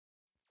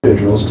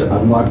individuals to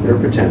unlock their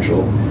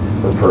potential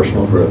for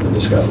personal growth and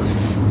discovery.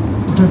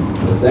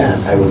 With that,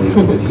 I will leave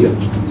it with you.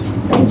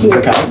 Thank you.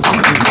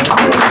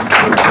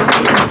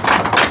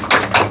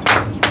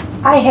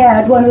 I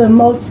had one of the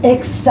most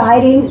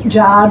exciting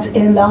jobs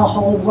in the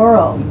whole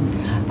world.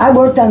 I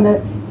worked on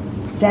the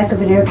deck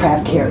of an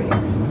aircraft carrier.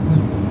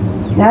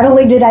 Not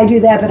only did I do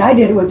that, but I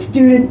did it with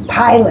student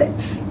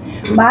pilots.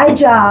 My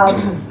job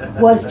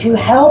was to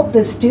help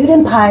the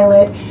student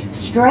pilot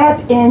strap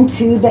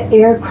into the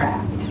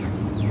aircraft.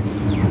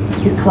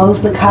 You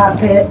close the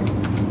cockpit,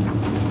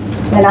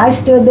 and I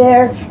stood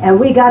there, and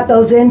we got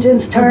those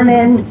engines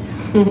turning,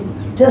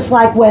 just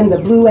like when the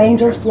Blue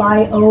Angels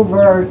fly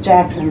over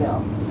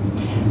Jacksonville.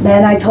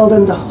 Then I told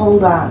him to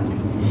hold on.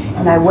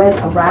 And I went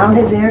around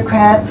his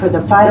aircraft for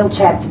the final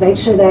check to make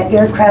sure that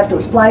aircraft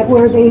was flight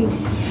worthy.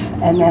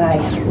 And then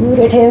I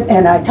saluted him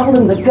and I told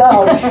him to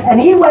go. And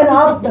he went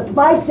off the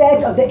flight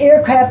deck of the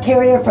aircraft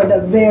carrier for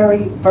the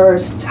very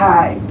first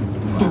time.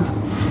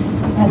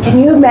 And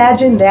can you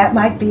imagine that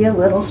might be a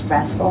little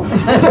stressful?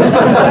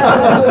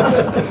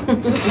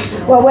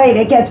 Well, wait,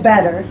 it gets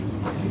better.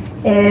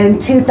 In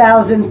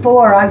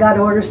 2004, I got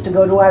orders to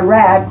go to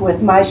Iraq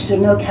with my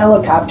Chinook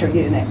helicopter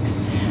unit.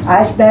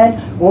 I spent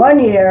 1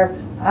 year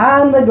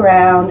on the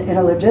ground in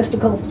a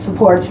logistical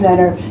support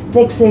center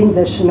fixing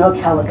the Chinook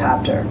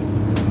helicopter.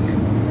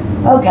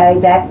 Okay,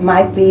 that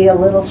might be a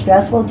little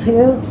stressful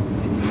too.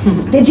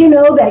 Did you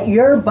know that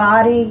your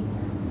body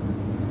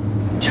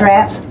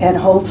traps and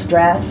holds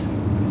stress?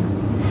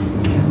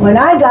 When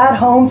I got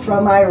home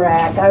from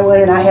Iraq, I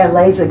went and I had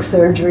LASIK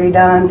surgery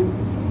done.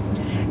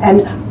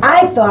 And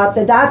I thought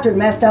the doctor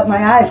messed up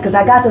my eyes because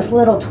I got this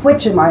little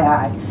twitch in my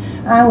eye.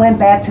 I went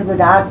back to the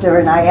doctor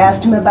and I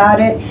asked him about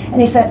it, and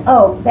he said,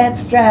 "Oh,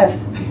 that's stress."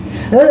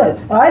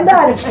 I'm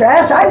not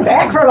stressed, I'm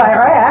back from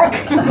Iraq.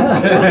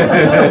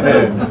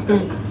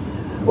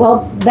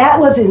 Well, that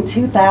was in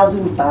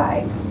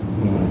 2005.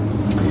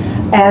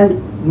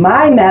 And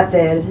my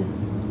method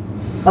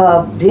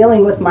of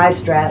dealing with my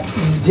stress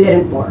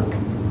didn't work.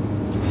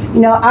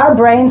 You know, our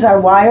brains are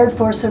wired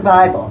for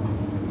survival.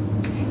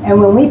 And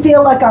when we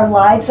feel like our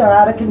lives are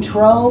out of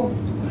control,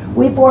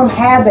 we form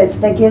habits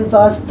that give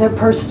us the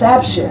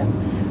perception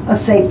of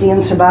safety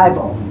and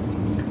survival.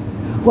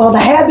 Well, the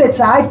habits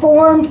I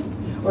formed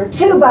were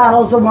 2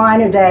 bottles of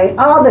wine a day,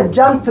 all the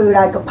junk food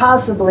I could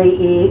possibly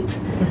eat.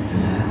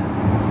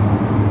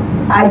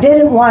 I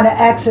didn't want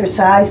to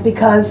exercise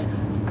because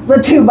the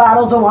 2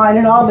 bottles of wine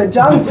and all the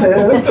junk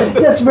food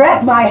just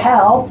wrecked my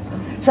health.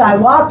 So I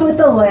walked with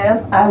a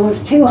limp. I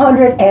was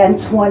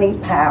 220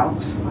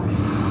 pounds.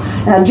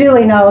 Now,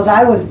 Julie knows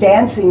I was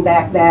dancing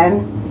back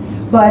then.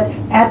 But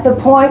at the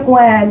point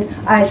when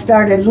I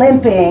started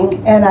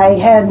limping and I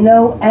had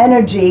no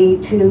energy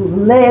to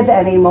live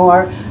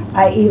anymore,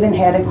 I even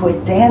had to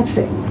quit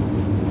dancing.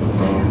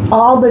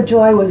 All the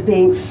joy was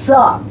being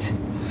sucked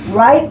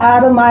right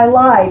out of my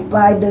life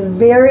by the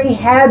very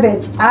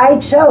habits I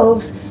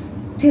chose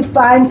to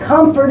find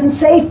comfort and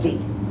safety.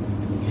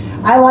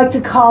 I like to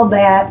call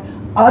that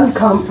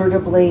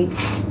uncomfortably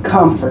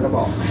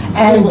comfortable.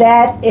 And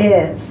that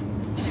is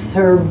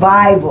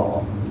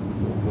survival.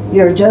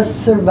 You're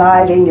just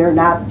surviving, you're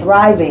not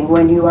thriving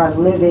when you are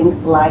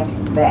living like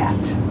that.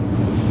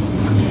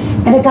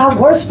 And it got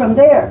worse from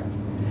there.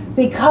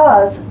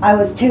 Because I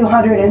was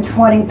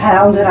 220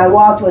 pounds and I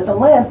walked with a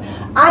limp,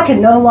 I could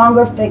no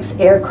longer fix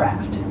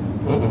aircraft.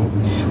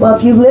 Well,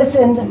 if you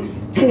listened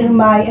to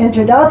my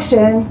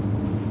introduction,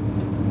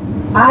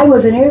 I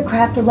was an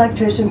aircraft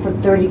electrician for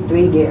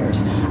 33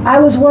 years. I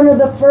was one of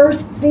the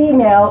first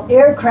female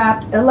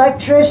aircraft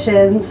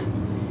electricians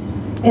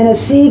in a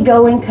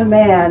seagoing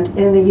command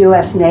in the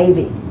U.S.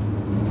 Navy.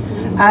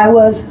 I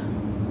was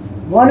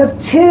one of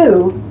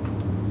 2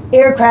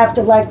 aircraft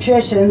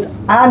electricians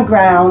on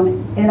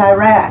ground in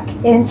Iraq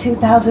in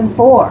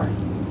 2004.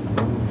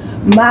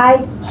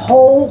 My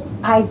whole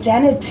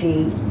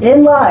identity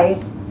in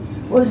life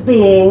was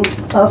being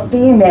a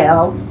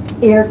female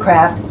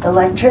aircraft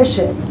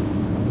electrician.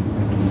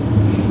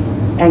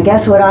 And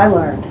guess what I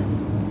learned?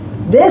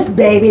 This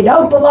baby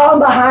don't belong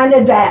behind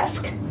a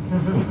desk.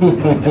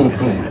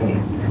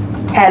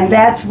 And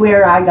that's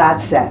where I got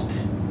sent.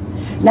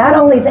 Not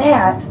only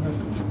that,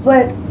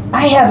 but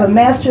I have a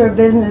Master of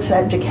Business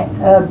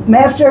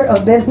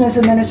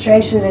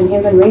Administration and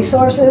Human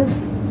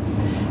Resources,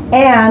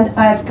 and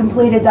I've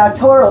completed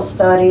doctoral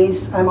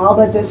studies, I'm all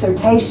but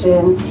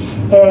dissertation,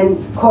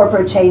 in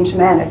corporate change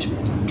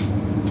management.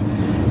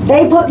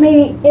 They put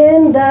me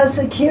in the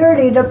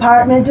security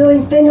department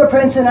doing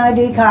fingerprints and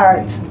ID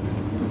cards.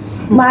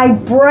 My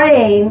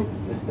brain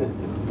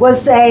was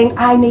saying,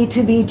 I need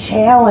to be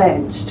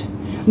challenged.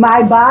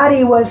 My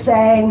body was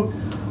saying,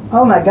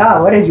 oh my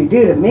God, what did you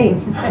do to me?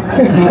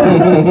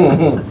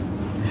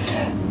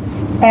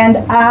 And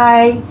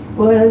I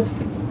was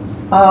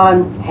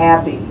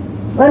unhappy.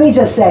 Let me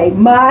just say,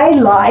 my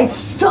life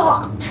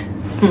sucked.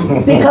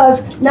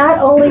 Because not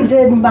only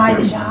did my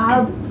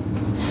job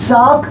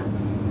suck,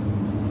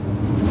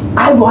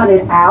 I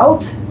wanted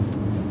out,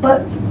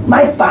 but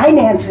my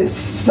finances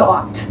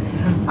sucked.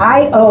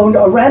 I owned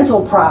a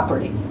rental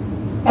property.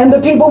 And the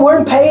people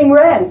weren't paying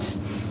rent.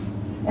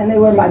 And they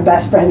were my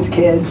best friend's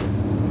kids.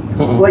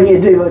 What do you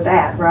do with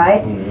that,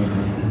 right?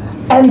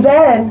 And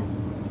then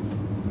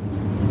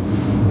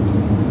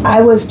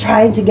I was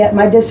trying to get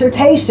my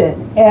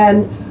dissertation,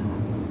 and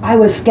I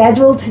was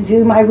scheduled to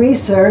do my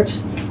research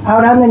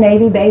out on the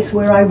Navy base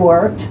where I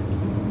worked,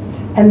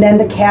 and then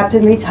the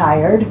captain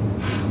retired,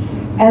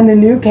 and the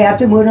new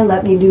captain wouldn't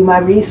let me do my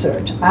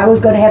research. I was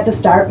going to have to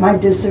start my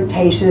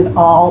dissertation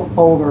all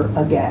over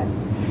again.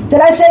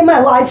 Did I say my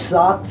life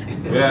sucked?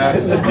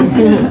 Yes.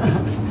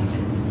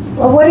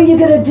 Well, what are you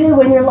going to do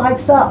when your life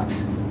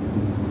sucks?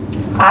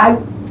 I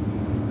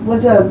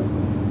was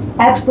an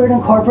expert in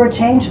corporate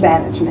change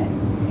management.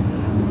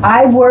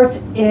 I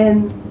worked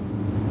in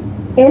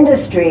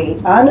industry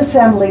on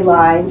assembly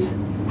lines,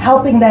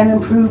 helping them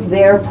improve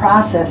their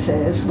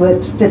processes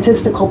with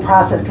statistical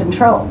process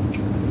control.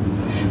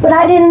 But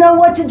I didn't know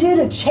what to do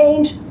to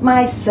change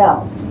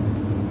myself.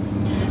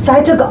 So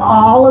I took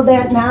all of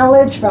that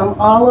knowledge from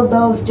all of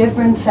those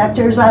different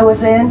sectors I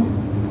was in,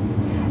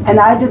 and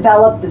I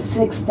developed the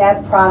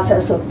 6-step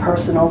process of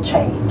personal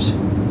change.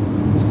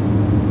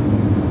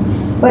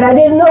 But I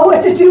didn't know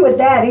what to do with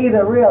that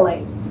either,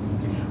 really.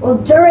 Well,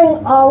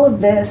 during all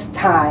of this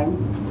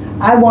time,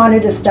 I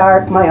wanted to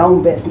start my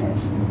own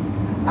business.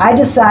 I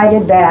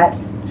decided that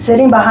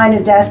sitting behind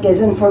a desk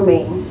isn't for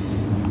me,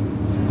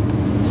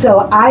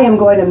 so I am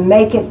going to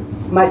make it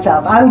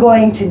myself. I'm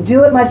going to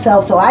do it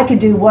myself so I could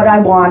do what I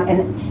want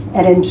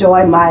and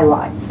enjoy my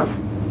life.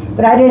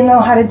 But I didn't know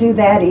how to do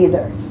that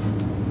either.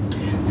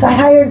 So I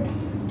hired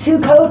 2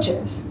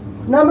 coaches.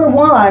 Number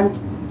one,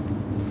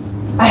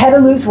 I had to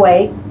lose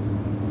weight,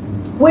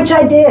 which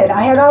I did.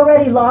 I had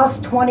already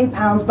lost 20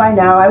 pounds by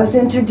now. I was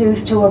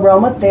introduced to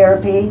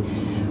aromatherapy,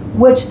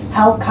 which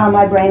helped calm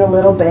my brain a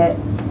little bit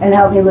and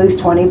helped me lose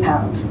 20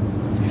 pounds.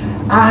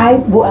 I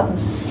was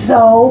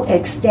so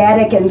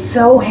ecstatic and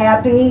so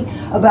happy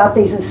about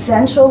these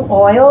essential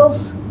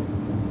oils,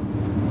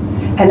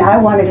 and I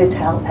wanted to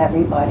tell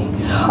everybody,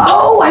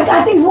 oh, I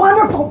got these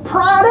wonderful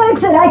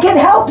products and I can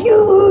help you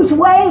lose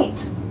weight.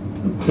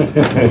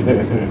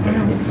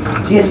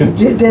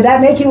 Did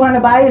that make you want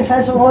to buy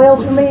essential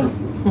oils from me?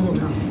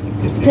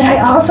 Did I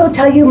also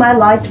tell you my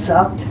life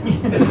sucked?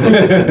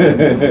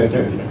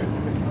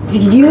 Do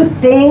you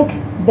think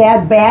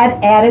that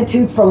bad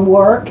attitude from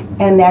work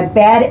and that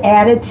bad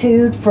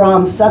attitude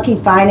from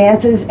sucky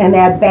finances and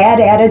that bad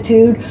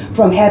attitude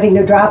from having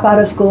to drop out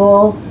of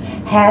school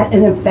had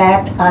an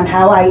effect on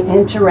how I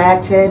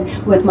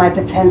interacted with my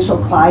potential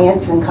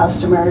clients and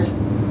customers?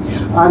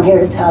 I'm here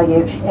to tell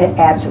you, it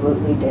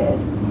absolutely did.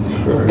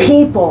 Sure.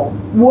 People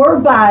were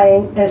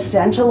buying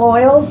essential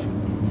oils,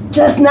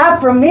 just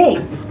not from me.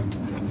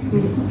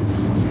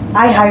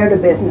 I hired a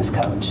business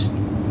coach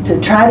to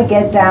try to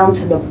get down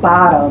to the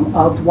bottom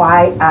of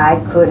why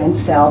I couldn't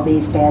sell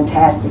these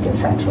fantastic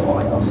essential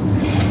oils.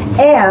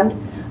 And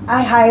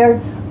I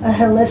hired a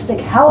holistic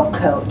health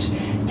coach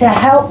to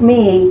help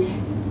me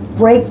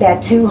break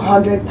that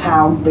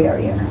 200-pound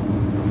barrier.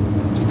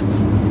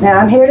 Now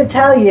I'm here to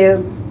tell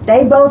you,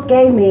 they both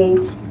gave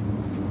me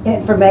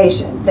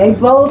information. They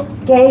both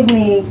gave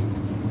me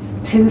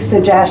 2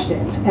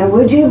 suggestions. And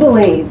would you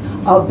believe,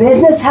 a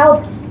business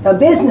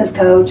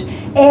coach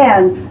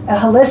and a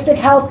holistic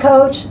health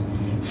coach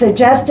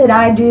suggested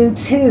I do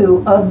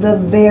 2 of the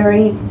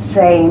very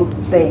same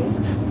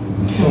things.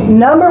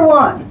 Number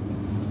one,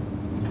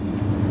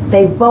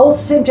 they both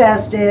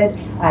suggested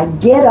I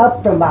get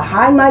up from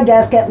behind my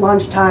desk at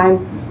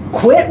lunchtime,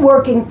 quit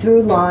working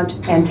through lunch,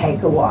 and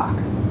take a walk.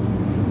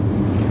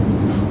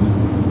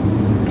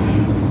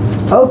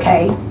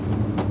 Okay,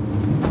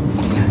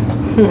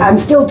 I'm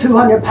still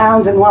 200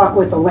 pounds and walk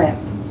with a limp,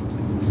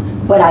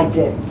 but I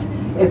didn't.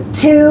 If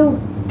 2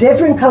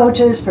 different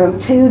coaches from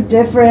 2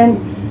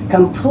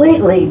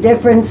 completely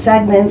different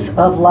segments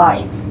of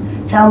life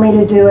tell me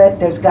to do it,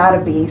 there's got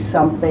to be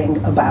something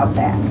about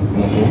that.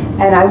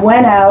 And I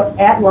went out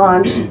at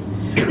lunch,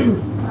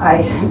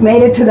 I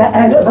made it to the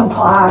end of the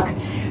block,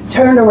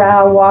 turned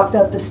around, walked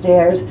up the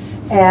stairs,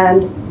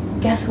 and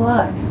guess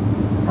what?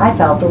 I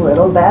felt a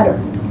little better.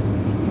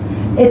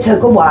 It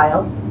took a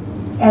while,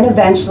 and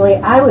eventually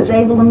I was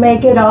able to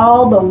make it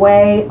all the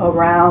way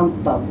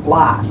around the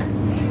block.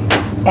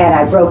 And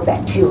I broke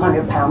that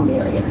 200-pound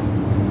barrier.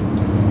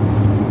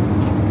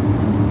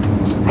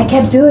 I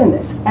kept doing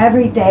this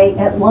every day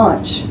at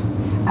lunch,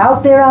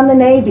 out there on the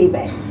Navy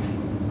base.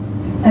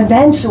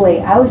 Eventually,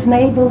 I was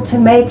able to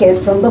make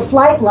it from the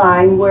flight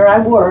line where I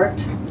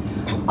worked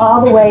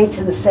all the way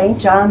to the St.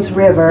 Johns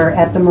River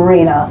at the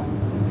marina.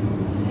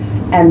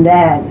 And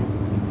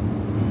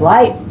then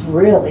life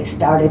really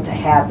started to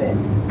happen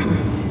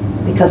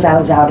because I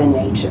was out in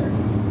nature.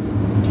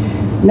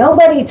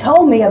 Nobody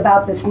told me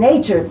about this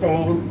nature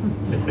thing.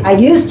 I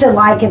used to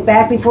like it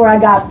back before I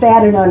got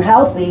fat and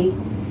unhealthy.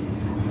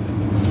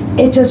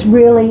 It just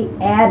really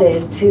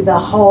added to the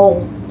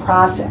whole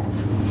process.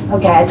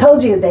 Okay, I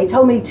told you, they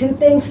told me 2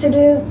 things to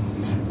do.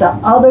 The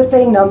other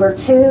thing, number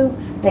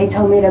 2, they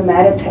told me to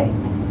meditate.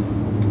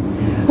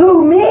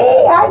 Who,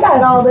 me? I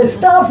got all this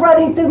stuff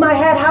running through my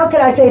head. How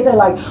could I say something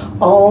like,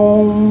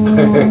 oh?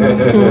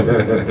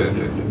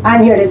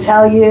 I'm here to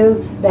tell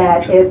you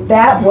that if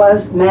that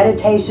was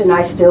meditation,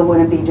 I still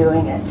wouldn't be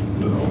doing it.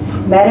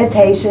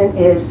 Meditation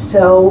is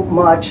so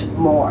much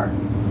more.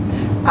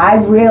 I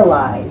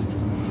realized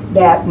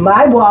that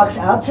my walks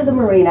out to the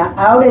marina,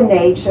 out in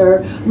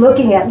nature,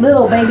 looking at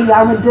little baby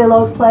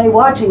armadillos play,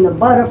 watching the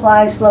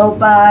butterflies float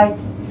by,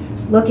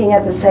 looking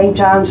at the St.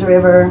 Johns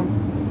River,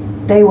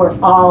 they were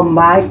all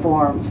my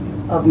forms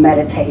of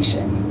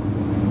meditation.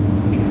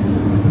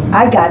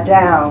 I got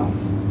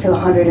down to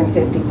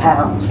 150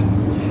 pounds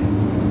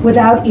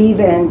without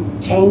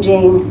even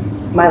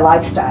changing my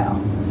lifestyle.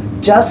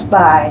 Just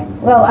by,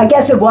 well, I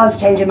guess it was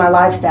changing my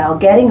lifestyle,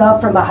 getting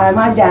up from behind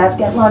my desk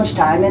at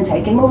lunchtime and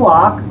taking a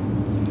walk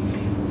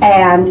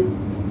and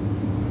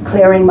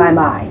clearing my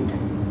mind.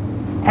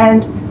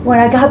 And when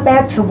I got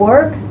back to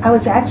work, I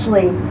was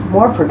actually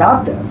more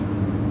productive.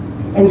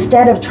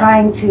 Instead of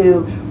trying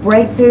to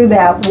break through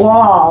that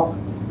wall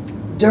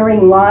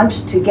during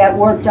lunch to get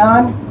work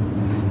done,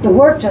 the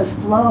work just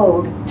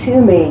flowed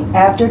to me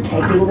after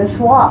taking this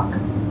walk.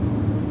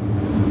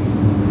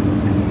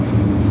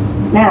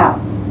 Now,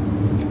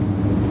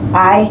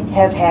 I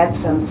have had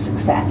some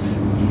success.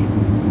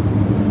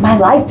 My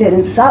life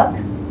didn't suck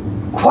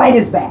quite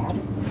as bad.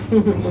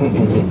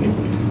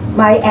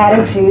 My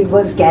attitude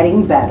was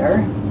getting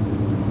better.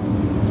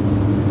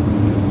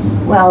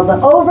 Well, the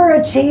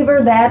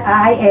overachiever that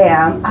I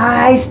am,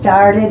 I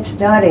started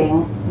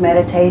studying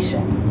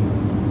meditation.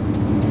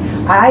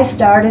 I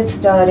started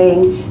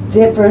studying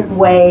different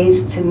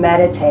ways to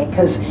meditate,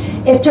 because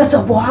if just a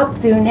walk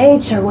through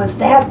nature was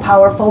that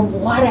powerful,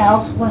 what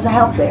else was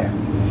out there?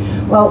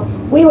 Well,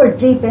 we were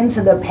deep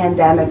into the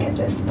pandemic at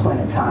this point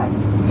in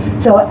time.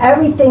 So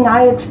everything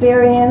I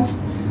experienced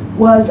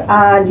was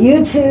on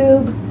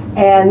YouTube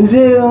and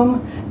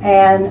Zoom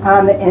and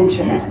on the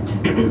internet.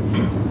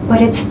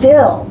 But it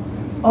still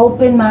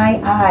opened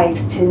my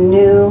eyes to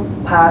new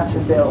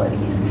possibilities.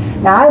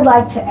 Now I'd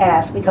like to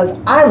ask, because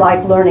I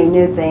like learning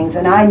new things,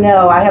 and I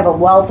know I have a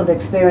wealth of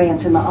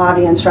experience in the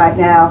audience right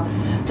now,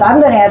 so I'm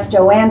going to ask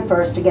Joanne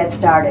first to get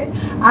started.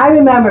 I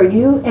remember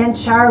you and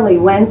Charlie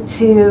went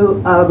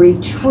to a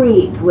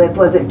retreat with,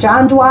 was it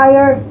John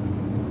Dwyer?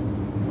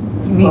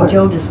 You mean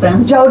Joe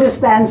Dispenza? Joe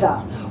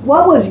Dispenza.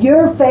 What was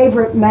your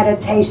favorite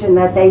meditation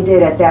that they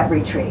did at that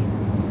retreat?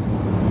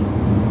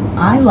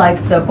 I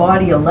like the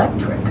Body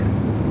Electric.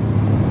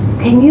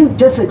 Can you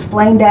just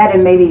explain that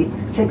in maybe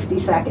 60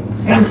 seconds?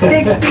 In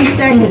 60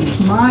 seconds,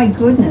 my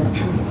goodness.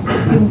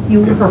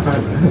 You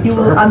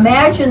will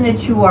imagine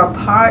that you are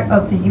part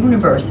of the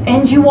universe,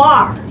 and you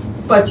are,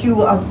 but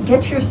you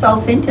get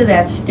yourself into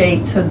that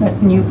state so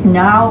that you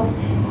now,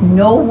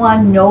 no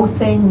one, no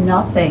thing,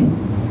 nothing.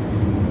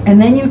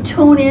 And then you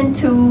tune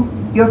into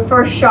your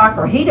first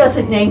chakra. He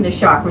doesn't name the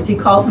chakras, he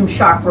calls them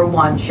chakra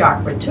 1,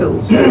 chakra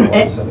 2.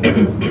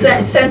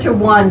 Center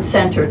 1,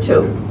 center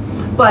 2.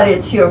 But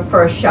it's your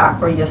first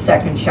chakra, your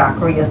second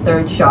chakra, your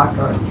third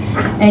chakra.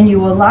 And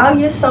you allow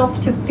yourself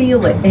to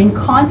feel it and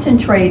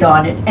concentrate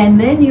on it. And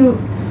then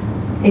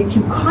if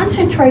you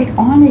concentrate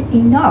on it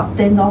enough,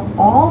 then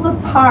all the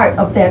part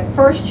of that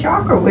first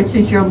chakra, which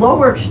is your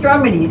lower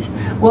extremities,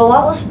 will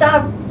all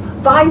start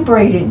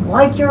vibrating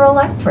like you're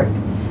electric.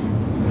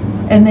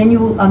 And then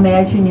you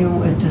imagine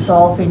you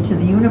dissolve into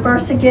the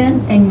universe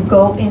again, and you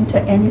go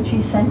into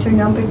energy center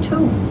number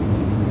 2.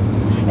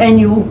 And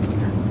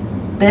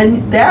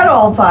then that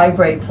all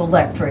vibrates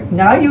electric.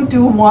 Now you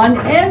do 1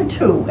 and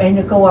 2, and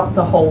you go up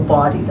the whole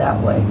body that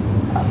way.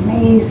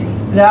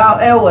 Amazing. Now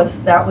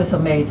that was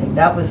amazing.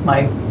 That was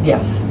my,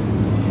 yes.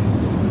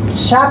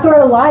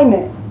 Chakra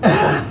alignment.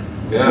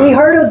 Yeah. We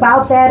heard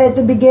about that at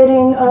the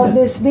beginning of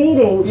this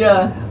meeting.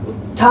 Yeah.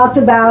 Talked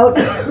about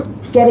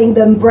getting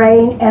the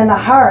brain and the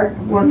heart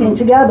working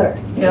together.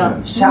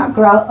 Yeah.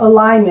 Chakra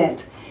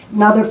alignment,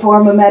 another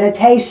form of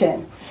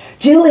meditation.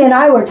 Julie and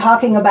I were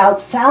talking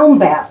about sound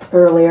bath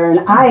earlier,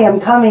 and I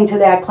am coming to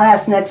that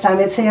class next time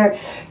it's here.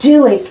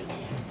 Julie,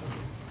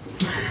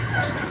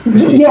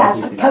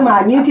 yes, come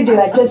on, you can do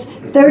it. Just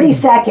 30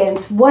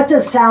 seconds. How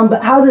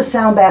does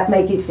sound bath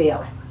make you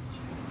feel?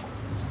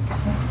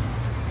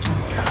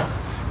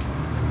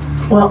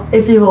 Well,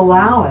 if you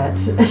allow it,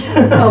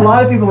 a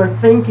lot of people are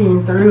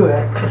thinking through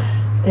it.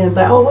 And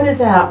like, oh, what is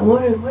that?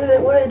 What do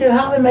they do?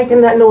 How are they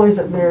making that noise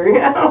up there? You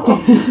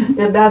know?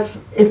 And that's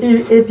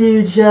if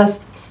you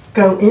just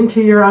go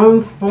into your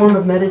own form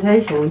of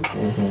meditation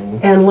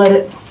and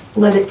let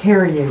it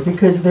carry you,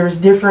 because there's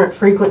different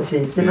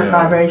frequencies, different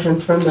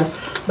vibrations from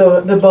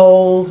the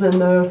bowls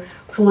and the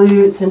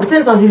flutes, and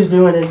depends on who's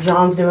doing it. If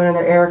John's doing it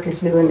or Eric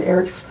is doing it.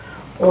 Eric's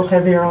a little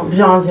heavier on,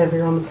 John's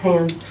heavier on the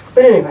pan.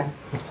 But anyway.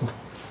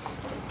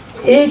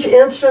 Each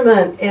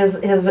instrument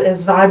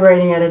is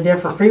vibrating at a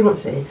different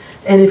frequency,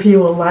 and if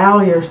you allow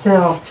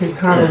yourself to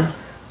kind of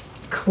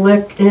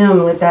click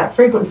in with that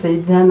frequency,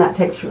 then that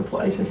takes you a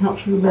place and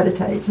helps you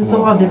meditate. So it's a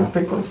lot of different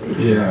frequencies.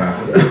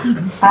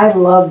 Yeah. I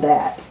love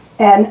that.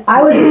 And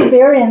I was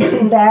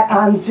experiencing that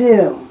on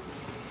Zoom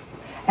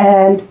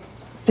and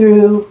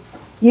through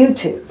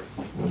YouTube.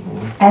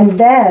 And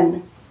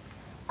then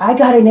I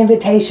got an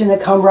invitation to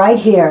come right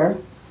here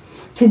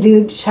to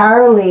do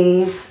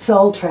Charlie's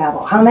Soul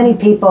Travel. How many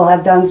people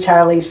have done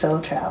Charlie's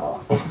Soul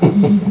Travel?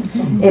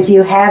 If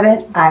you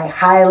haven't, I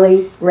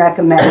highly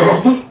recommend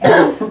it.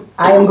 And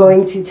I am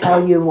going to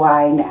tell you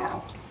why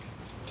now.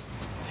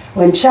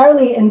 When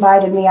Charlie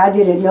invited me, I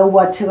didn't know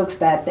what to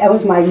expect. That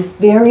was my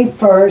very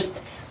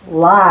first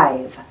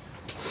live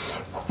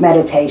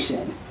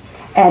meditation.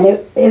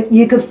 And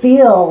you could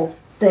feel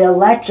the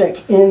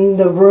electric in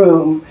the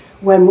room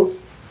when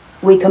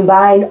we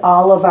combined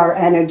all of our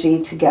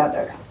energy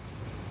together.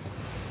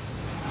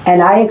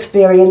 And I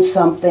experienced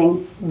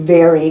something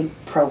very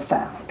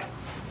profound.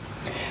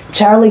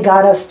 Charlie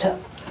got us to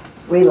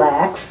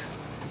relax,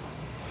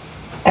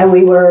 and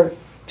we were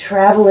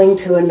traveling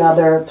to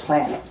another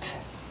planet.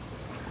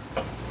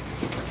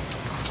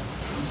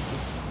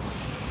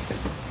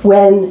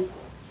 When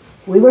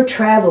we were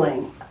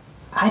traveling,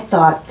 I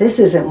thought, this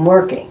isn't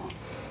working.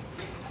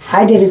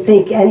 I didn't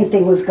think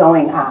anything was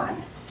going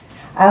on.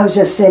 I was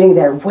just sitting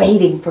there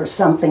waiting for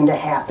something to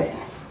happen.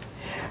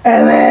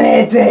 And then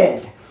it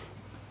did.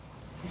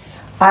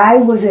 I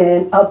was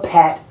in a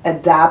pet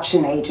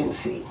adoption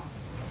agency.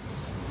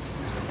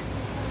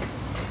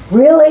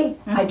 Really?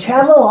 I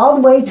traveled all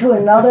the way to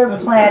another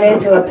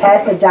planet to a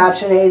pet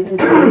adoption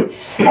agency.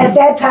 At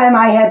that time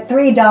I had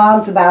 3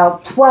 dogs,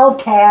 about 12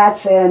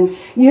 cats, and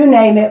you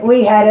name it,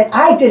 we had it.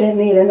 I didn't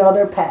need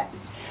another pet.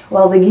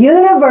 Well, the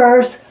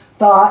universe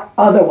thought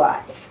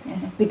otherwise,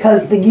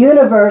 because the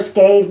universe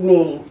gave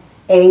me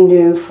a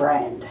new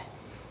friend.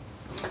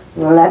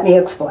 Well, let me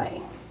explain.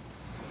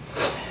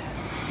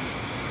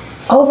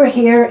 Over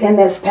here in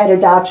this pet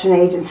adoption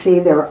agency,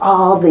 there were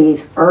all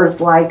these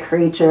earth-like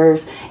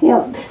creatures. You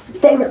know,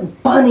 they were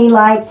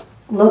bunny-like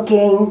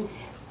looking.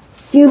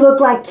 Few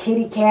looked like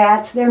kitty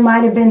cats. There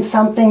might have been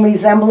something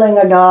resembling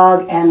a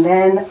dog. And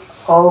then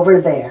over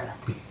there,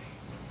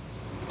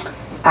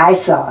 I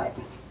saw it.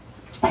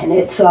 And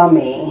it saw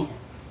me.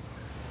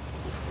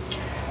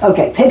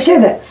 Okay, picture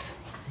this.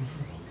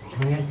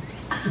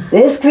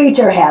 This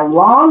creature had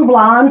long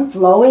blonde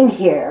flowing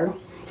hair,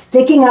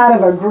 sticking out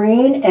of a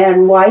green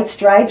and white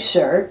striped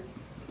shirt.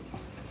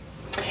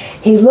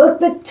 He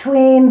looked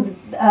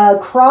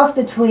cross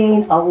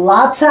between a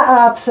Lhasa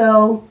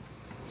Apso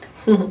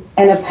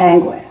and a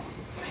penguin.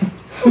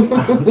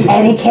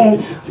 And he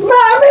came,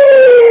 Mommy!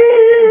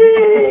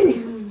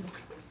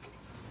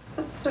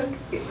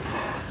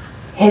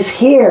 His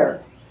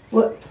hair,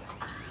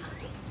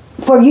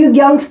 for you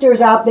youngsters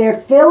out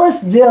there,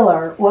 Phyllis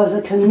Diller was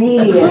a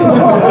comedian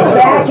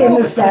back in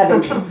the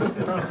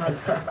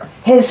 70s.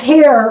 His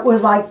hair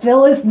was like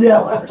Phyllis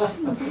Diller's.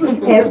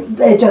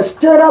 It just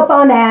stood up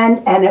on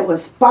end, and it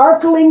was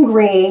sparkling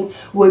green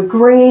with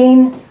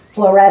green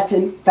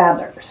fluorescent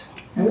feathers.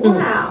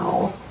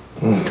 Wow.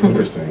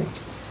 Interesting.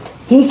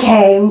 He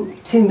came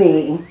to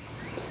me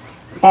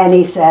and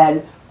he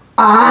said,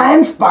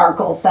 I'm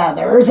Sparkle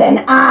Feathers and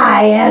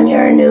I am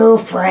your new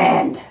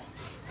friend.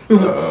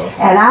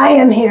 And I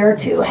am here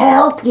to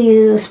help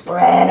you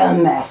spread a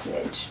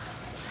message.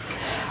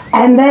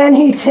 And then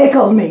he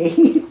tickled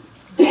me.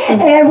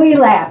 And we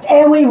laughed,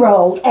 and we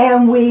rolled,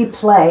 and we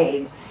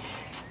played.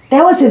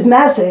 That was his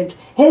message.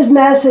 His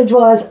message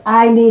was,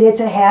 I needed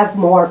to have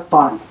more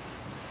fun.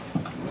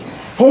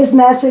 His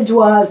message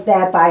was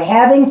that by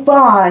having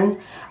fun,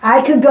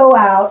 I could go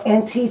out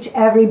and teach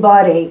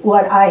everybody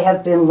what I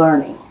have been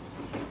learning.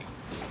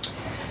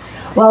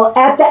 Well,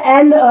 at the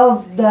end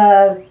of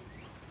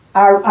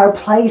our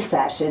play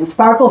session,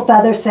 Sparkle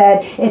Feather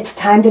said, it's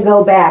time to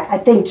go back. I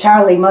think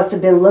Charlie must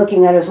have been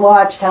looking at his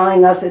watch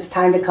telling us it's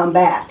time to come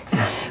back.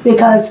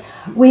 Because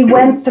we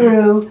went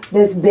through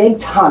this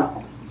big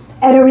tunnel.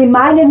 And it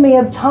reminded me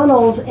of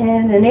tunnels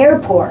in an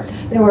airport.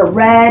 There were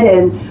red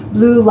and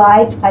blue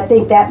lights. I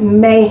think that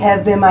may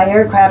have been my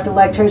aircraft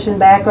electrician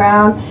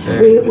background.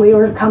 We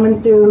were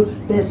coming through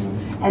this,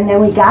 and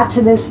then we got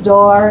to this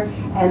door,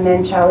 and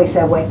then Charlie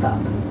said, wake up.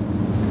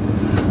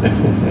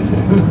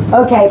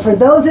 Okay, for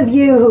those of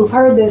you who've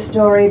heard this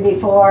story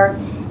before,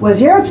 was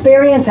your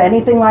experience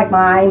anything like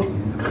mine?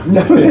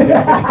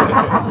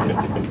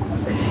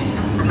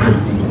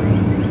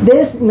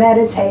 This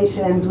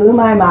meditation blew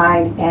my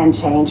mind and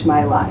changed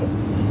my life,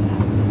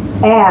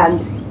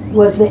 and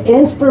was the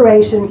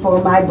inspiration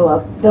for my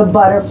book, The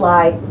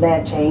Butterfly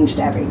That Changed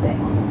Everything.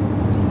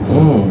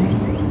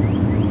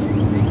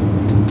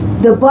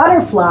 The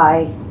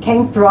butterfly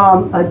came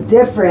from a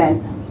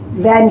different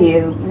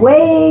venue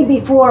way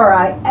before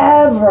I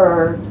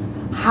ever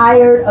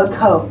hired a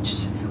coach,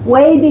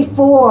 way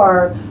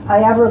before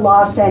I ever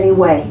lost any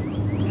weight.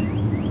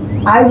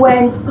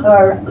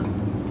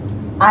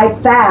 I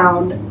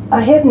found a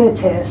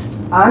hypnotist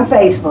on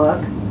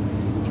Facebook,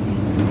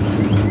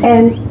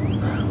 and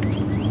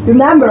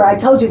remember, I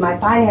told you my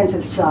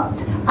finances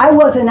sucked. I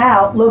wasn't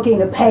out looking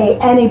to pay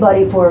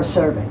anybody for a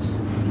service.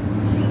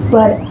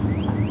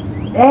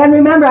 And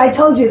remember, I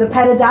told you the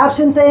pet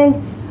adoption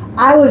thing?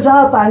 I was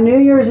up on New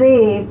Year's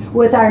Eve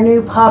with our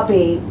new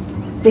puppy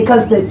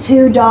because the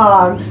 2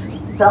 dogs,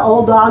 the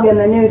old dog and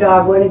the new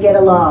dog, wouldn't get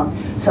along.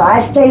 So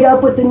I stayed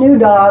up with the new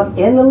dog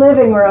in the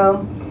living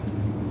room,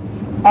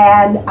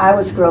 and I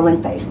was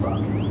scrolling Facebook.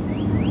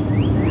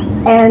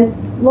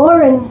 And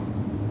Lauren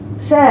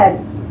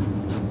said,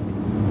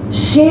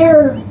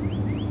 share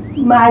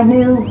my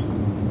new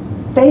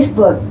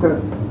Facebook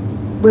group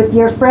with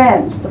your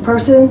friends. The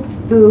person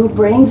who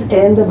brings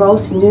in the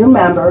most new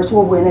members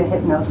will win a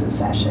hypnosis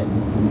session.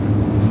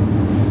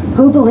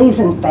 Who believes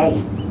in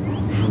fate?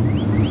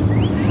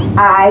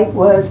 I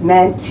was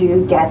meant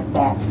to get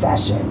that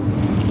session.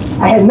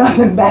 I had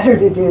nothing better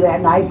to do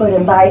that night but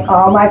invite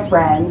all my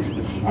friends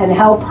and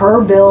help her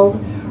build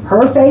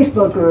her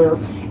Facebook group,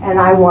 and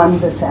I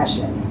won the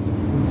session.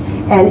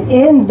 And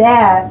in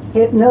that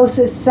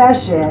hypnosis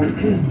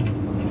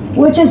session,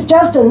 which is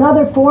just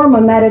another form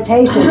of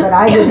meditation, but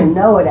I didn't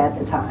know it at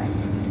the time.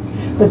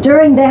 But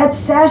during that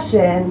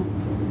session,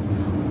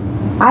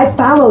 I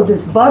followed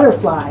this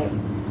butterfly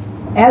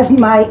as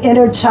my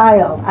inner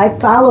child. I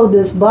followed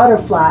this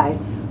butterfly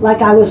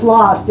like I was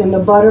lost, and the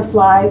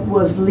butterfly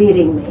was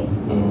leading me.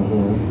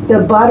 The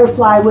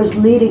butterfly was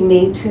leading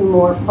me to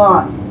more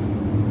fun.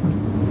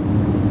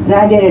 And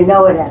I didn't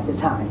know it at the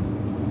time.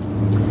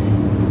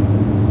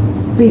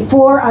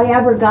 Before I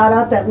ever got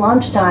up at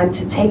lunchtime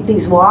to take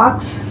these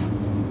walks,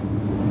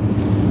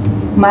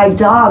 my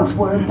dogs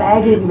were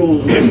begging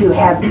me to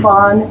have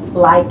fun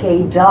like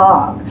a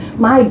dog.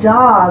 My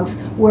dogs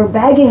were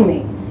begging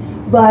me.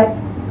 But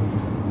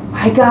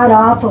I got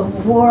off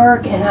of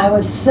work and I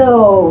was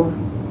so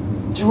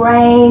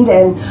drained,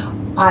 and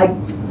I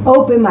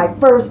opened my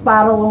first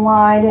bottle of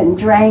wine and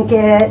drank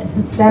it.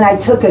 Then I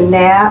took a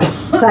nap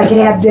so I could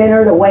have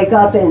dinner to wake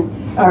up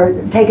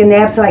or take a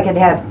nap so I could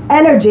have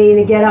energy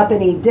to get up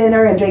and eat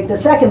dinner and drink the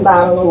second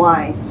bottle of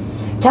wine.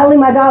 Telling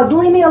my dogs,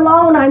 leave me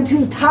alone, I'm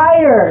too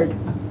tired.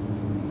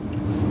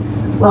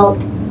 Well,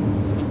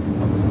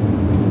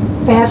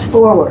 fast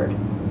forward.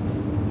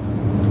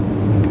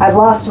 I've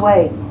lost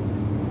weight.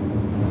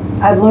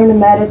 I've learned to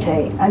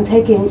meditate. I'm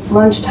taking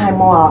lunchtime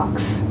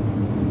walks.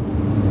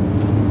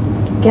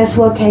 Guess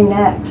what came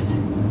next?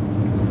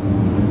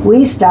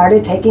 We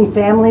started taking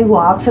family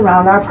walks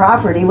around our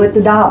property with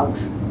the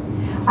dogs.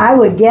 I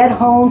would get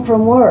home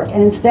from work,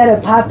 and instead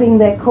of popping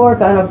that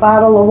cork on a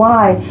bottle of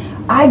wine,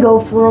 I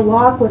go for a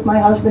walk with my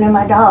husband and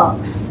my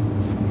dogs.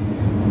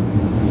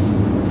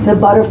 The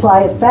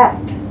butterfly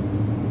effect.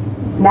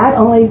 Not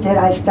only did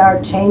I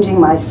start changing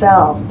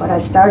myself, but I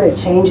started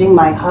changing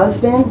my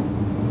husband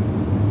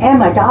and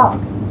my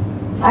dog.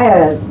 I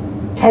had a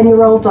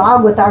 10-year-old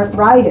dog with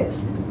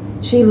arthritis.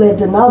 She lived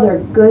another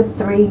good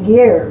 3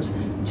 years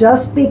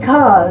just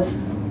because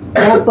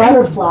that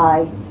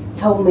butterfly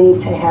told me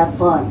to have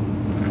fun.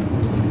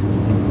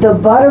 The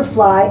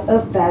butterfly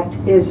effect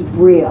is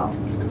real.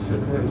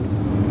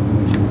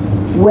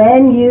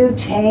 When you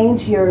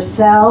change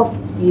yourself,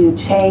 you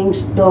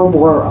change the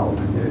world.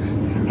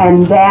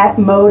 And that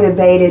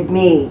motivated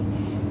me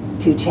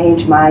to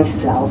change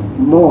myself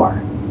more.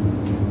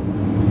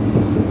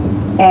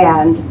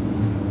 And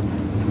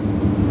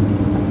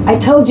I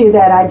told you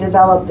that I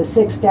developed the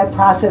 6-step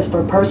process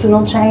for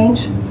personal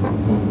change.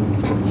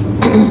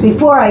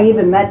 Before I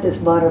even met this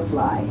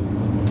butterfly,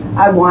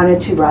 I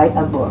wanted to write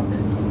a book.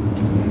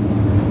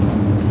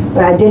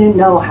 But I didn't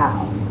know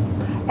how.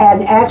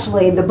 And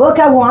actually, the book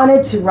I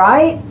wanted to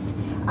write,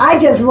 I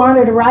just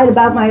wanted to write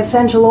about my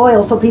essential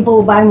oil so people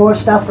will buy more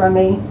stuff from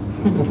me.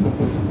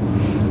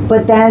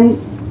 But then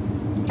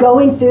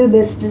going through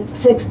this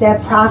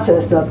 6-step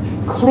process of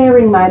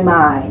clearing my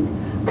mind,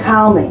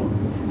 calming,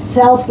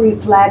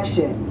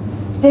 self-reflection,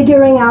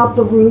 figuring out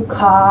the root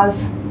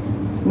cause,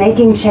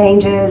 making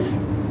changes,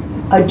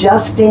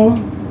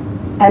 adjusting,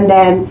 and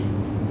then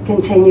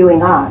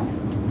continuing on.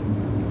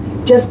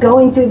 Just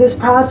going through this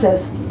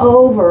process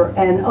over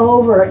and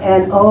over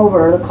and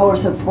over the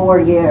course of 4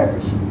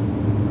 years,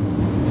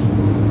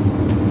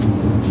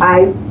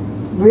 I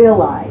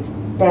realized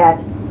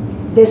that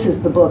this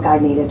is the book I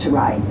needed to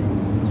write.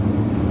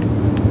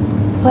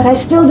 But I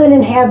still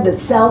didn't have the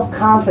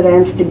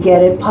self-confidence to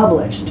get it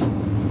published.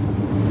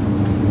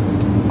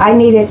 I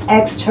needed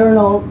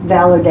external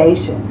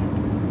validation.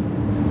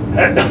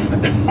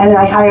 And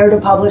I hired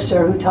a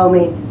publisher who told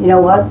me, you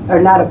know what,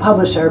 or not a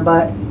publisher,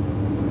 but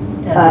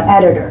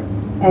editor.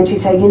 And she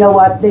said, you know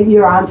what,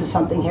 you're onto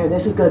something here.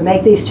 This is good.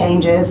 Make these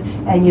changes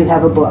and you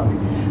have a book.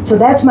 So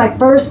that's my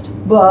first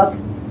book,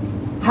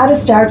 How to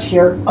Start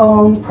Your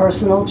Own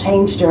Personal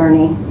Change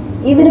Journey,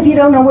 even if you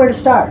don't know where to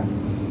start.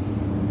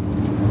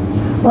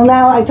 Well,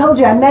 now I told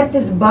you I met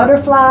this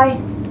butterfly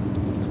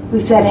who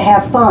said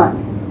have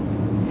fun.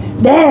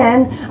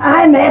 Then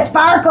I met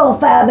Sparkle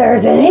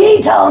Feathers and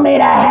he told me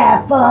to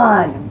have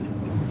fun.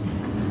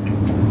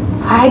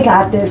 I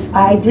got this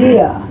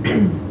idea.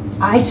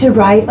 I should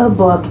write a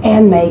book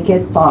and make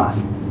it fun.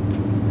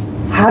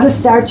 How to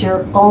Start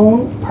Your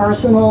Own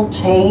Personal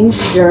Change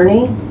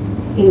Journey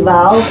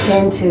evolved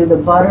into the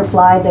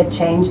butterfly that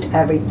changed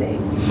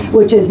everything,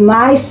 which is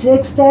my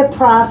 6-step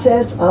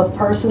process of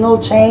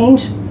personal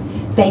change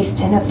based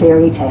in a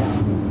fairy tale.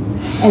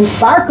 And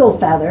Sparkle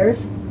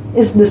Feathers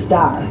is the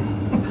star.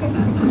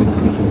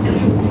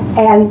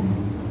 And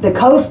the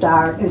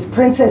co-star is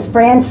Princess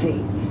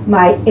Francie,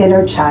 my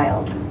inner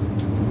child.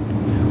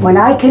 When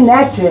I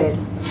connected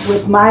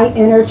with my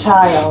inner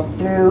child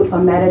through a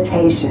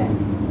meditation,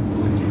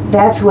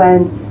 that's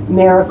when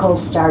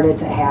miracles started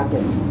to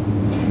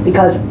happen.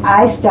 Because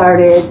I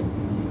started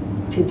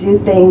to do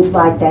things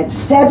like that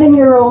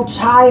 7-year-old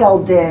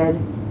child did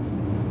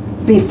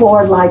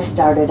before life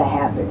started to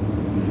happen.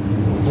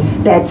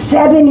 That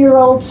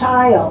 7-year-old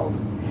child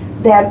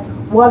that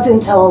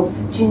wasn't told,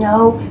 you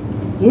know,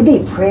 you'd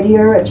be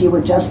prettier if you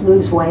would just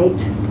lose weight.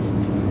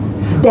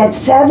 That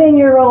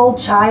 7-year-old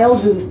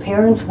child whose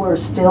parents were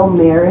still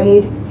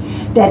married.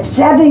 That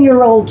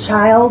 7-year-old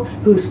child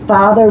whose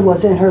father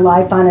was in her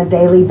life on a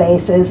daily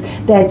basis.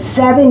 That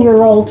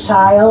 7-year-old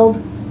child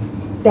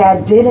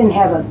that didn't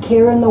have a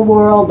care in the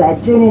world,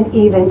 that didn't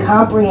even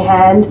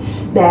comprehend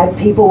that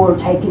people were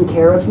taking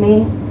care of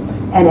me.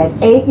 And at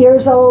 8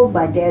 years old,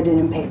 my dad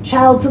didn't pay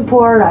child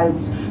support. I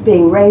was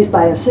being raised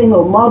by a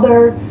single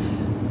mother.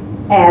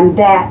 And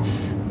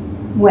that's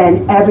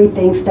when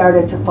everything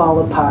started to fall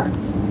apart.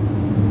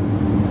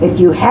 If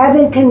you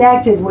haven't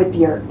connected with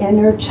your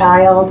inner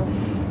child,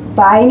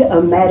 find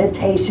a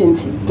meditation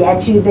to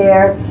get you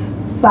there.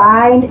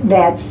 Find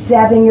that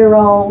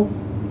 7-year-old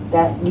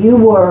that you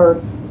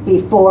were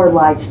before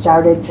life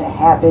started to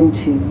happen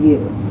to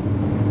you.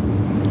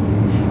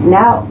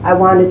 Now I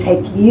want to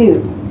take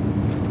you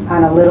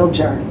on a little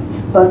journey.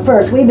 But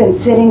first, we've been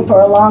sitting for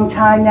a long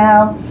time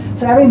now,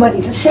 so everybody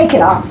just shake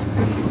it off.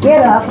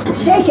 Get up,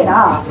 shake it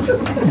off.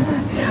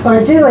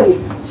 Or Julie,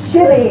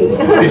 shimmy.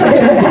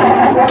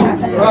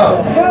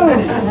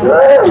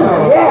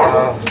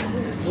 Yeah.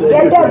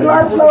 Get that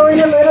blood flowing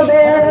a little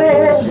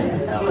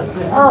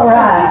bit. All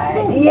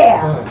right,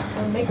 yeah.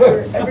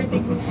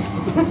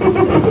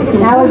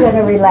 Now we're going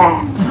to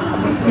relax.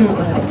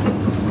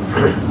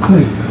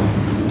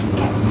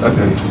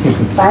 Okay.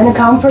 Find a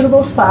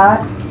comfortable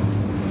spot.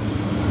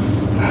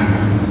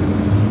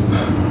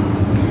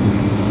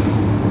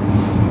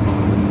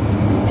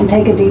 And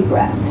take a deep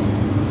breath.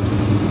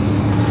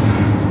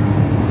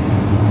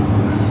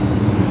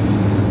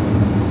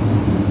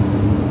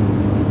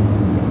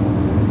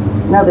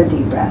 Another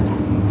deep breath.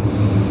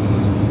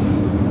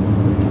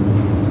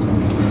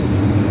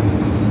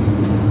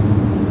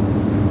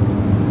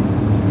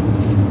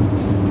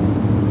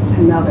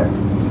 Another.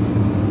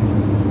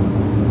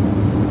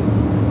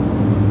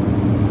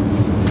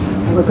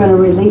 And we're going to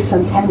release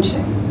some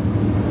tension.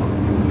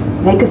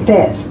 Make a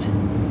fist.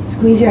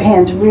 Squeeze your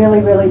hands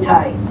really, really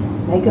tight.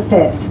 Make a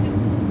fist.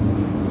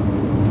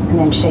 And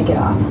then shake it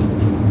off.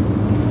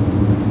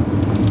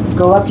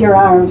 Go up your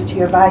arms to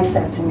your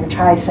biceps and your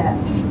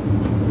triceps.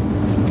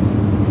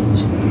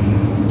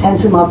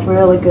 Tense them up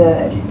really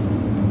good.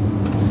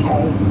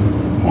 Okay?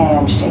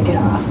 And shake it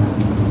off.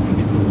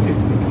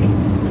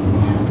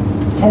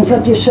 Tense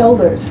up your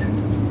shoulders.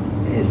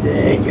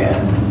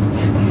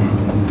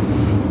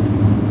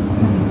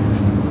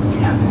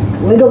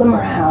 Wiggle them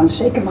around,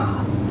 shake them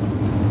off.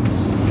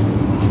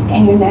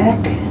 And your neck.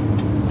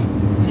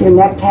 Is your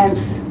neck tense?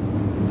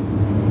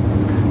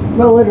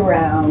 Roll it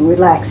around,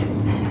 relax it.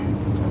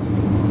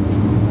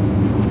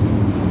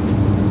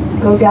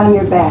 Go down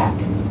your back.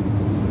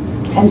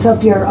 Tense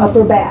up your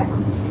upper back.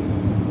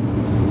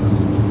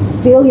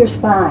 Feel your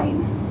spine.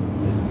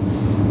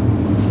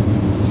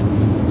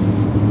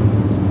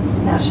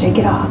 Now shake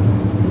it off.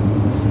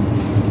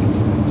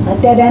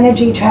 Let that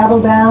energy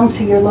travel down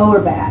to your lower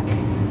back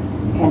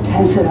and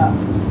tense it up.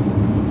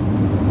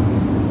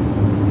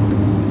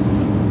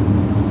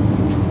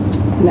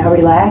 Now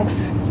relax.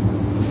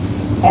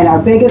 And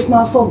our biggest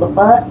muscle, the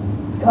butt,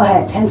 go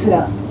ahead, tense it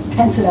up.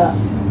 Tense it up.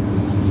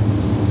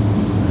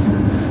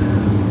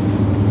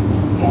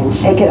 And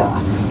shake it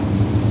off.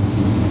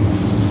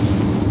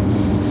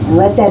 And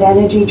let that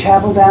energy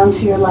travel down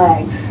to your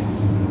legs.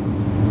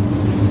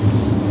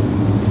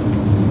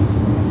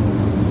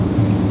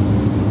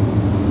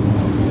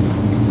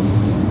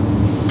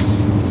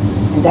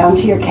 And down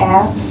to your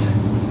calves,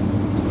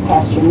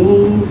 past your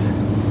knees,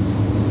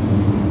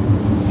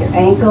 your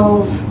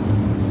ankles.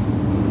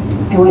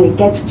 And when it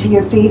gets to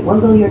your feet,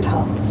 wiggle your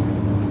toes.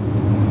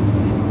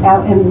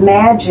 Now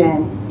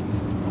imagine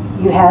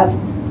you have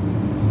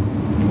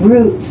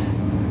roots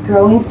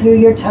growing through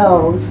your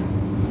toes,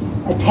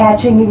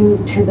 attaching you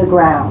to the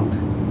ground.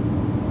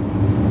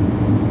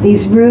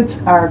 These roots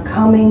are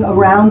coming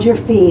around your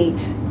feet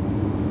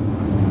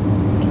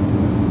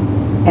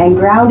and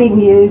grounding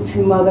you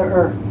to Mother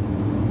Earth.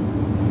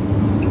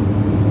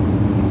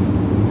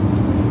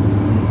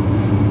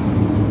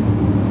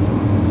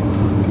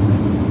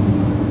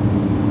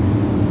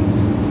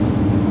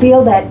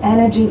 Feel that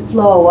energy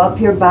flow up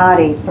your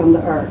body from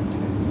the earth.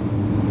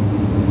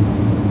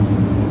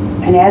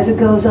 And as it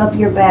goes up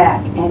your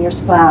back and your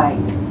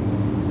spine,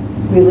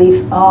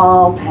 release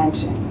all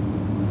tension.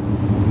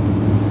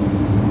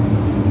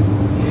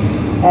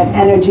 That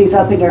energy's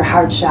up in your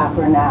heart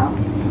chakra now.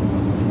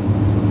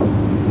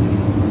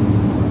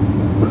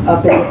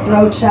 Up in the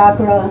throat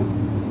chakra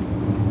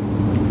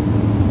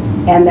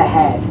and the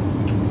head.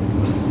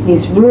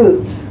 These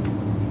roots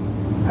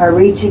are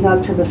reaching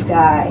up to the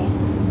sky.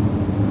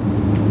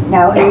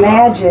 Now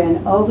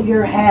imagine over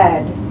your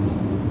head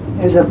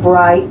there's a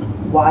bright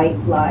white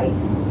light.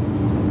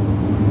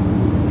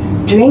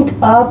 Drink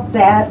up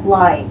that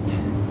light.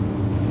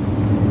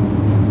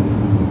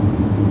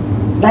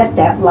 Let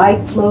that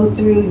light flow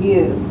through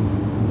you.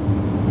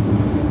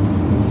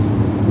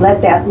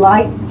 Let that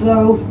light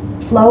flow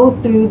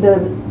through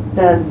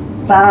the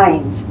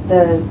vines,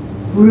 the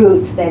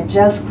roots that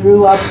just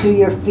grew up through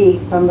your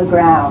feet from the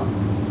ground.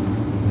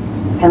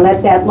 And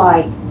let that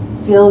light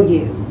fill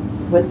you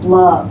with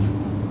love,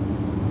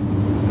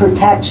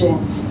 protection,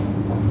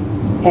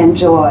 and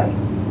joy.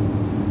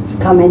 It's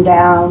coming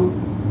down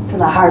to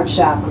the heart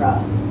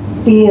chakra.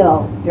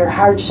 Feel your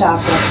heart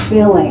chakra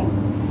filling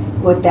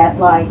with that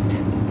light.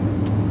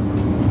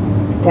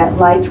 That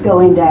light's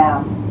going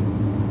down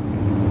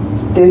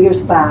through your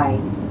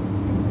spine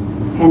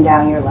and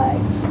down your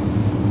legs.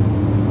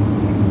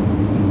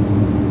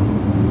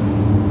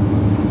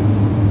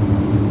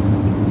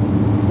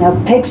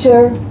 Now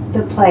picture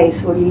the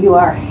place where you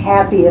are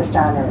happiest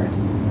on earth.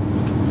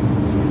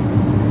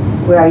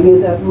 Where are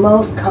you the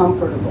most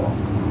comfortable?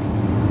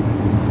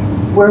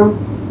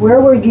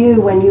 Where were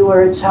you when you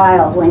were a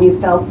child, when you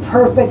felt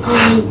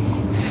perfectly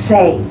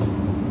safe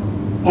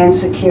and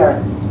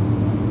secure?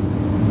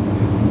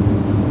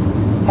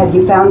 Have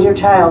you found your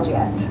child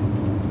yet?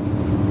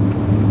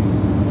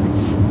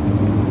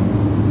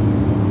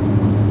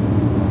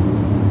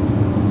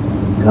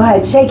 Go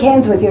ahead, shake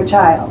hands with your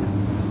child.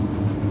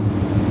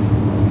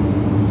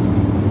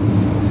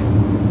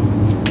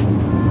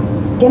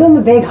 Give him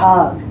a big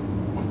hug.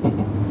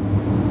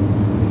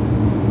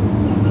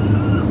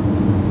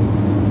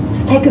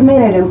 Just take a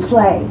minute and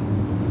play.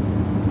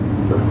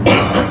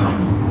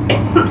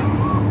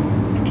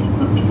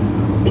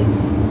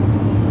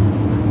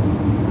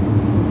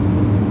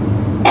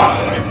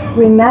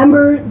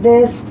 Remember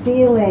this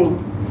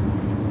feeling.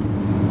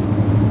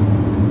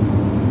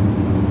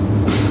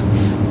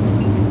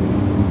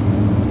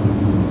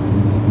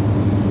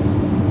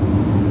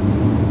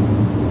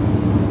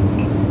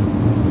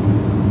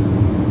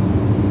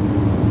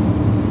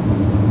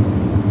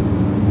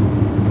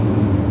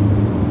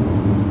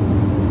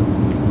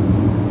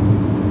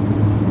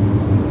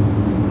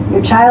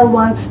 Your child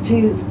wants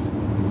to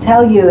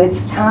tell you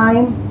it's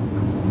time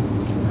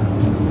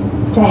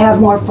to have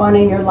more fun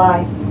in your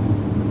life.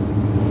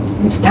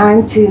 It's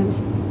time to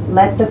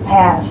let the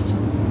past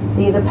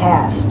be the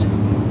past.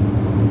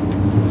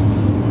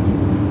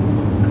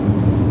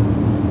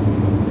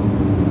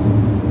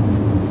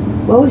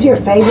 What was your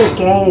favorite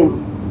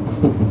game?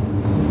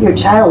 Your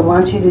child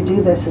wants you to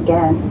do this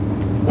again.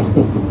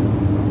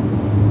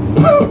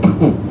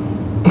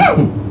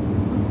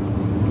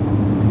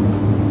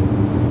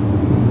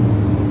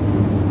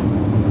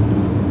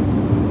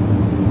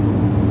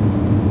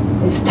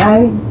 It's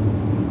time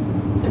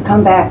to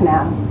come back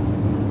now.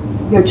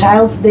 Your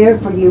child's there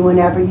for you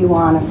whenever you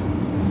want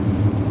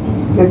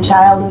him. Your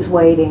child is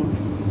waiting.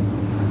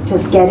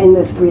 Just get in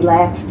this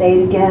relaxed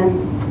state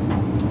again.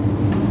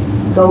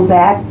 Go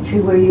back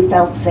to where you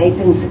felt safe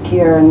and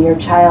secure, and your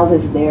child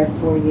is there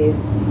for you.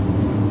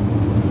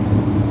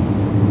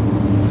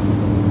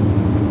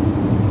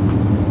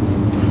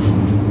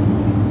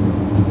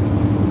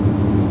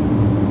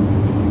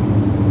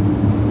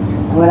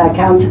 And when I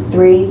count to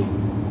 3,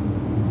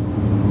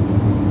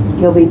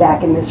 you'll be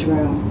back in this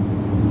room.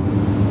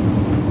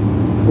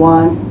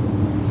 1,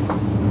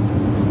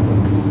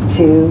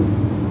 2,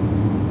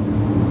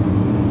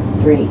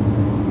 3.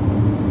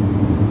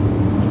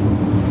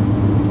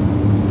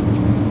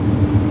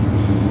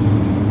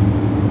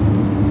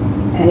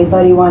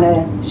 Anybody want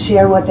to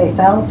share what they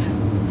felt?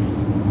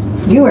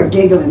 You were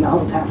giggling the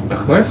whole time.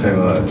 Of course I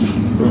was.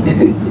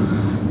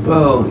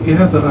 Well, you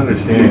have to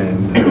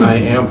understand, I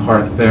am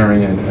part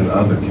Therian and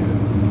otherkin,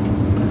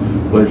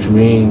 which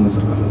means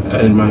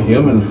in my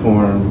human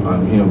form,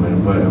 I'm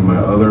human, but in my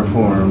other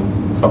form,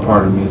 a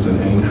part of me is an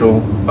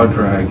angel, a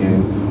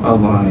dragon, a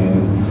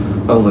lion,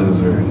 a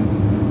lizard,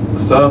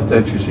 stuff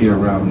that you see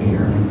around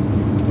here.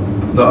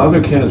 The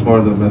otherkin is more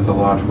of the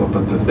mythological,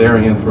 but the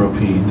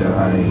therianthropy that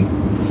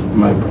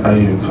I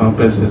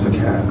encompass is a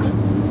cat,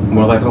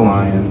 more like a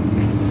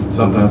lion,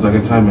 sometimes like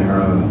a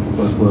chimera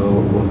with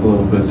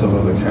little bits of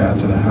other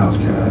cats and a house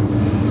cat.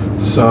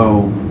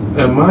 So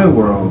in my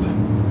world,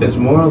 it's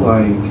more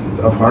like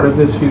a part of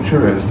it's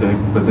futuristic,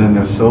 but then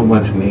there's so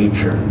much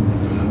nature.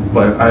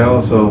 But I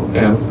also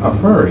am a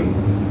furry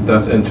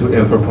that's into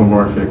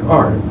anthropomorphic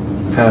art,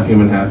 half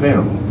human, half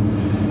animal.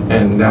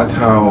 And that's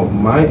how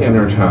my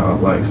inner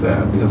child likes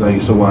that, because I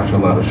used to watch a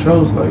lot of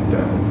shows like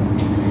that.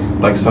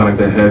 Like Sonic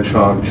the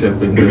Hedgehog,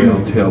 Chip and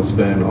Dale,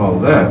 Tailspin, all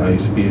that. I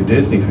used to be a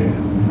Disney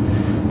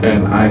fan.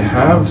 And I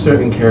have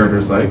certain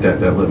characters like that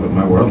that live in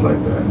my world like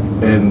that.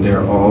 And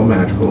they're all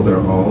magical, they're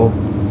all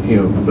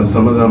human, but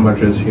some of them are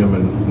just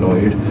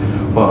humanoid,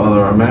 while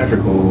other are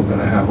magical, and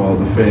I have all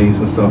the fays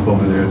and stuff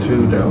over there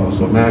too. They're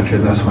also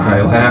magic. That's why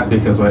I laugh,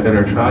 because my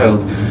inner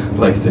child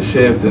likes to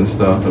shift and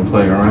stuff and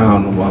play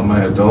around, while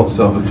my adult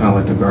self is kind of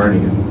like the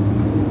guardian.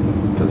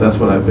 But that's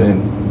what I've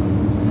been.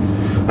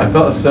 I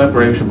felt a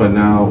separation, but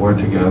now we're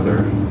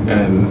together,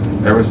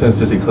 And ever since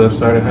this eclipse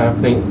started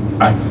happening,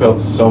 I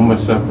felt so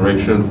much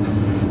separation.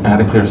 I had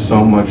to clear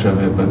so much of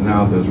it, but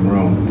now there's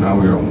room. Now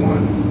we are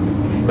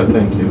one. But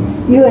thank you.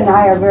 You and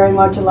I are very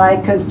much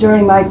alike, because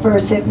during my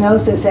first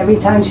hypnosis, every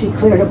time she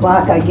cleared a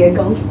block, I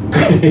giggled.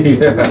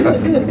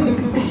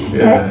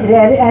 Yeah.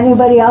 Did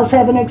anybody else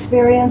have an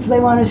experience they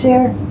want to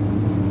share?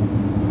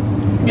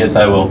 Yes,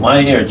 I will. My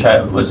inner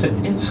child was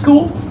in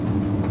school,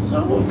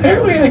 so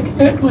apparently I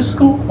connect with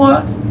school a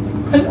lot,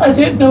 but I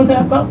didn't know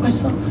that about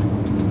myself.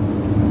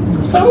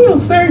 So it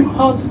was very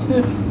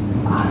positive.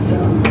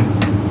 Awesome.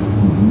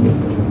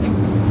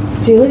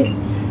 Julie?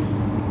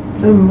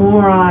 The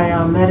more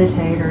I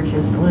meditate or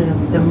just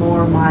live, the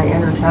more my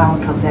inner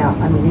child comes out.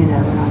 I mean, you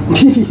know,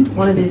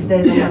 one of these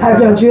days I'm gonna I've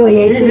known Julie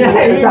 18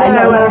 years. I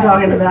know what I'm that.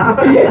 talking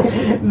about.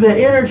 The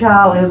inner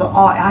child is,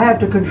 I have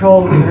to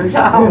control the inner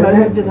child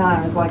most of the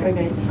time. It's like,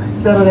 okay,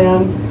 settle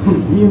down,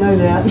 you know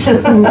that.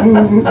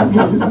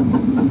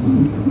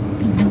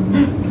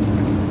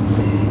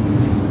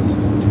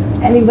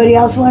 Anybody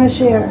else want to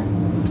share?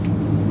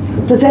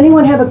 Does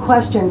anyone have a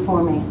question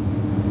for me?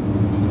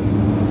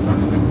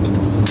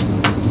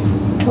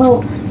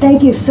 Well,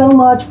 thank you so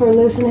much for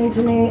listening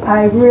to me.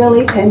 I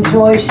really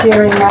enjoy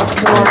sharing my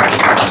story.